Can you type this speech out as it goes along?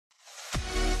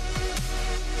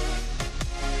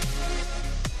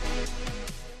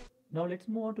Now let's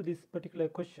move on to this particular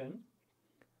question.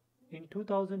 In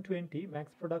 2020,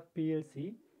 Max Product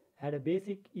PLC had a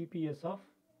basic EPS of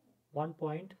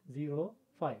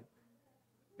 1.05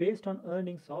 based on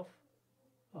earnings of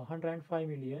 105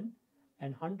 million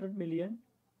and 100 million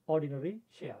ordinary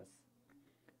shares.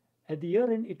 At the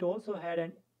year end, it also had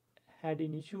an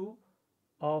issue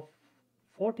of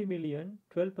 40 million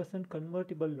 12%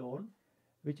 convertible loan,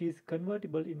 which is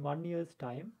convertible in 1 year's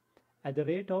time at the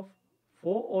rate of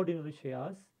 4 ordinary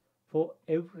shares for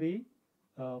every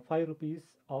 5 rupees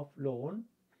of loan,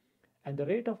 and the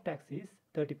rate of tax is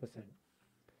 30%.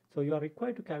 So you are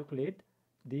required to calculate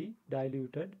the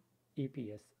diluted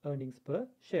EPS, earnings per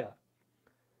share.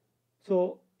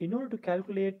 So in order to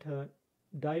calculate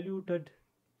diluted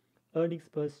earnings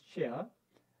per share,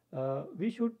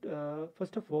 we should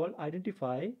first of all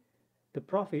identify the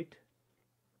profit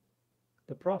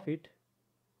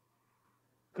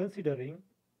considering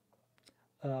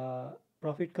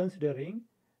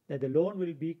that the loan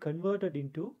will be converted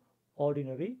into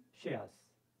ordinary shares.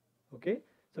 Okay,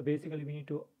 so basically we need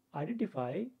to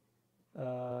identify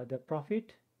the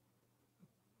profit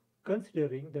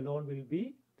considering the loan will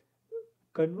be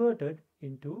converted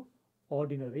into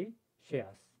ordinary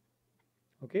shares.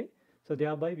 Okay, so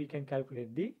thereby we can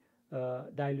calculate the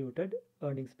diluted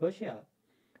earnings per share.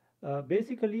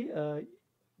 Basically,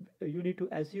 you need to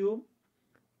assume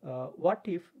what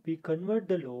if we convert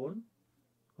the loan.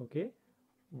 Okay,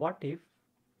 what if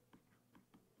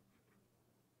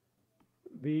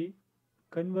we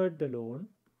convert the loan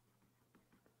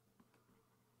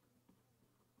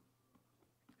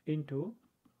into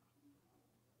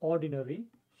ordinary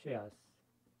shares?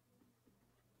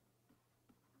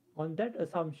 On that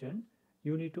assumption,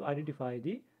 you need to identify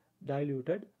the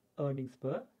diluted earnings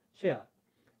per share.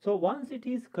 So once it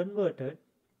is converted,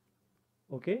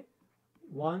 okay,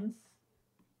 once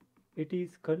it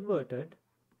is converted,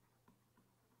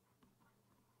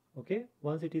 okay,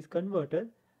 once it is converted,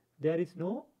 there is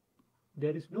no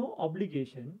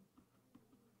obligation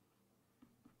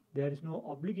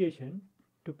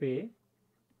to pay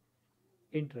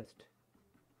interest.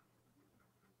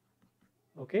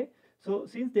 Okay, so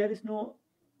since there is no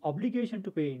obligation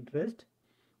to pay interest,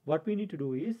 what we need to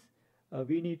do is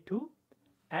we need to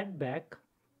add back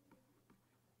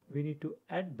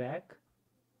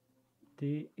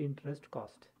the interest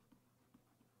cost.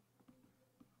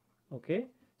 Okay,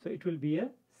 so it will be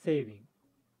a saving.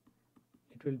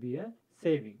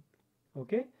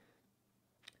 Okay,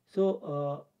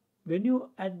 so when you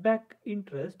add back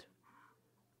interest,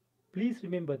 please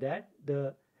remember that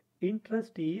the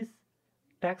interest is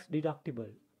tax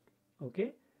deductible.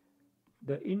 Okay,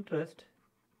 the interest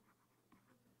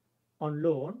on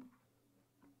loan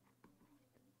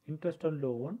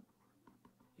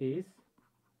is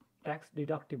tax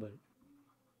deductible.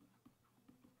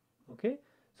 Okay,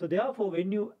 so therefore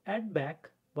when you add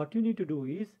back, what you need to do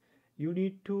is you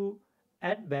need to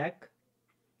add back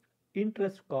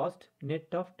interest cost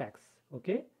net of tax.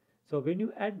 Okay, so when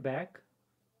you add back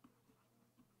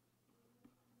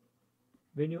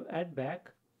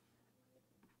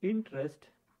interest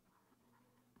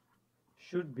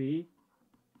should be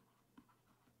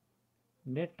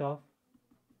net of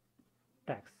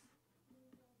tax.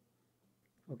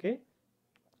 Okay,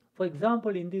 for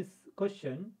example, in this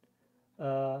question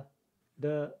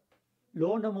the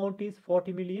loan amount is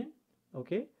 40 million.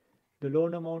 Okay, the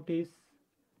loan amount is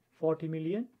 40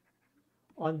 million.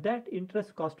 On that,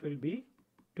 interest cost will be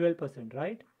 12%,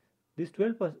 right? This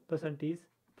 12% is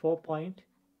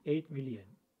 4.8 million.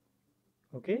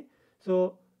 Okay,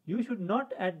 so you should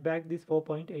not add back this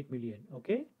 4.8 million.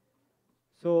 Okay,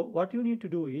 so what you need to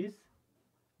do is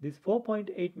this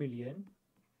 4.8 million,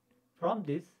 from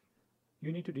this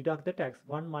you need to deduct the tax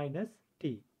 1 minus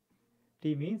T.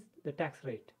 T means the tax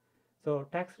rate. So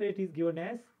tax rate is given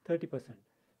as 30%.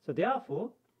 So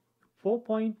therefore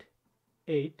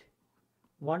 4.8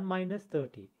 1 minus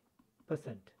 30%.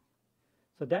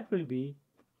 So that will be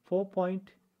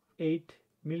 4.8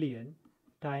 million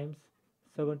times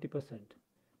 70%.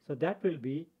 So that will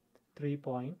be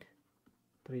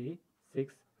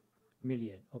 3.36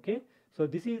 million. Okay, so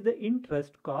this is the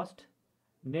interest cost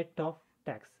net of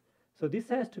tax. So this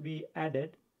has to be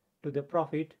added to the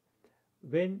profit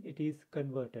when it is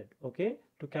converted. Okay,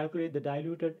 to calculate the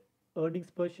diluted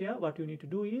earnings per share, what you need to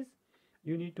do is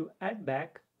you need to add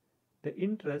back the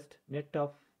interest net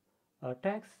of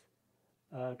tax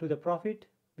to the profit,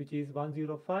 which is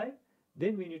 105.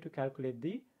 Then we need to calculate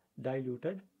the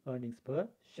diluted earnings per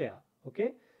share.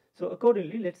 Okay, so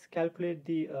accordingly let's calculate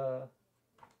the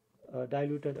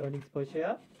diluted earnings per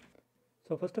share.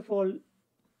 So first of all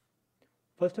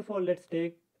let's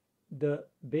take the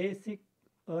basic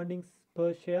earnings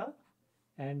per share,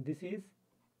 and this is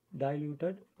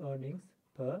diluted earnings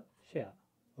per share.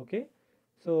 Okay,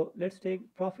 so let's take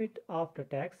profit after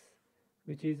tax,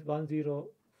 which is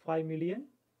 105 million.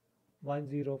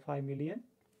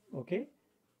 Okay,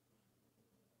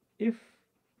 if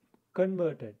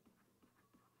converted,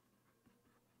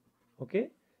 okay,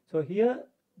 so here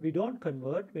we don't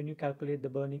convert. When you calculate the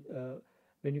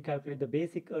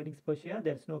basic earnings per share,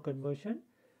 there's no conversion.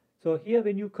 So here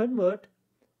when you convert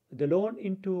the loan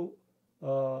into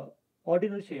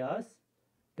ordinary shares,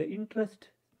 the interest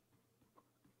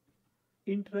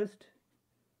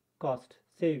cost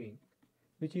saving,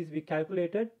 which is we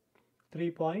calculated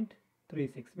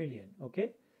 3.36 million.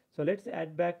 Okay, so let's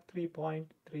add back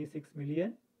 3.36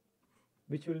 million,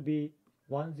 which will be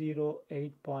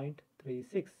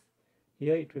 108.36.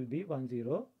 Here it will be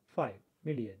 105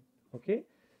 million. Okay,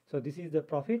 so this is the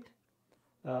profit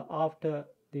after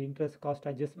the interest cost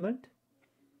adjustment,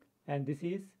 and this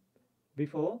is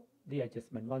before the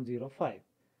adjustment, 105.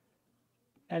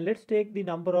 And let's take the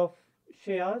number of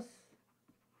shares.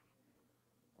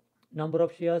 Number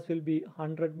of shares will be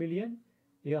 100 million,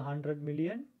 here 100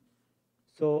 million.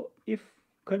 So if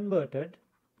converted,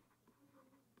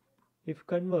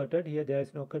 here there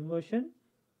is no conversion.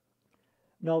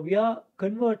 Now we are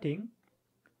converting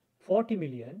 40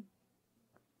 million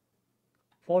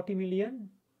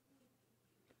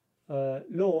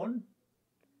loan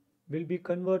will be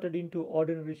converted into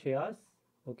ordinary shares.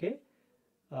 Okay,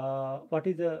 what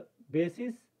is the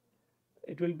basis?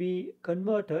 It will be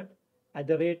converted at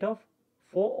the rate of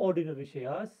 4 ordinary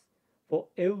shares for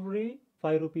every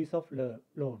 5 rupees of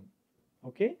loan.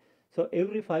 Okay, so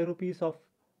every 5 rupees of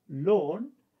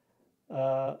loan,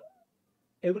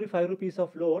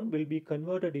 will be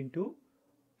converted into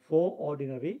 4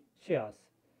 ordinary shares.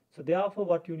 So therefore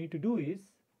what you need to do is,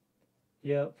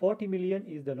 here 40 million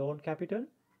is the loan capital,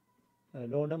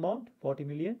 loan amount 40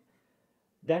 million,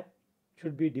 that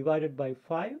should be divided by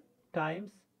 5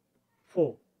 times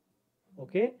 4.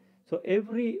 Okay, so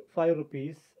every 5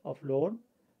 rupees of loan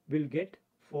will get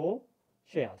 4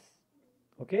 shares.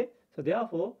 Okay, so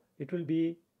therefore it will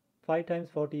be 5 times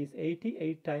 40 is 80,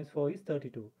 8 times 4 is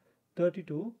 32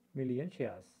 million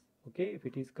shares. Okay, if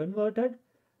it is converted,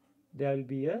 there will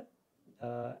be a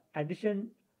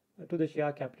addition to the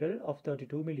share capital of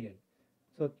 32 million.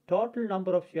 So total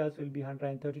number of shares will be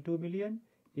 132 million.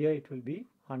 Here it will be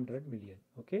 100 million.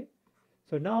 Okay,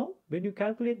 so now when you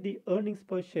calculate the earnings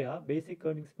per share, basic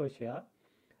earnings per share,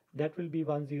 that will be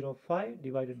 105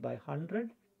 divided by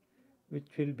 100,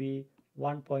 which will be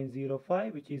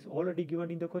 1.05, which is already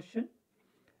given in the question.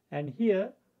 And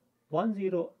here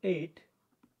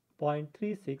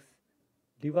 108.36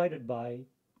 divided by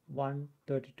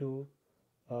 132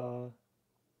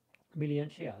 million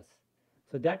shares.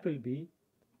 So that will be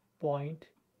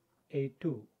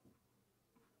 0.82.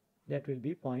 That will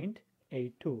be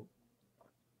 0.82.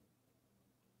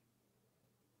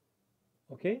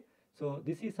 Okay, so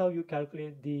this is how you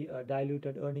calculate the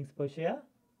diluted earnings per share.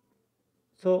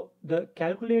 So the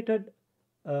calculated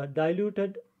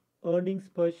diluted earnings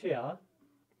per share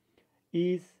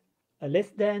is less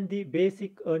than the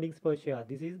basic earnings per share.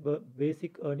 This is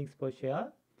basic earnings per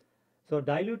share. So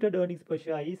diluted earnings per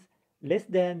share is less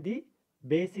than the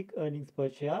basic earnings per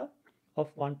share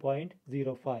of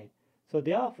 1.05. So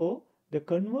therefore the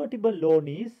convertible loan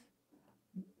is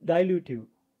dilutive.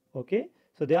 Okay,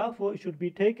 so therefore it should be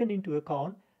taken into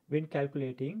account when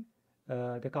calculating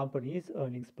the company's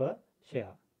earnings per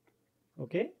share.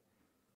 Okay.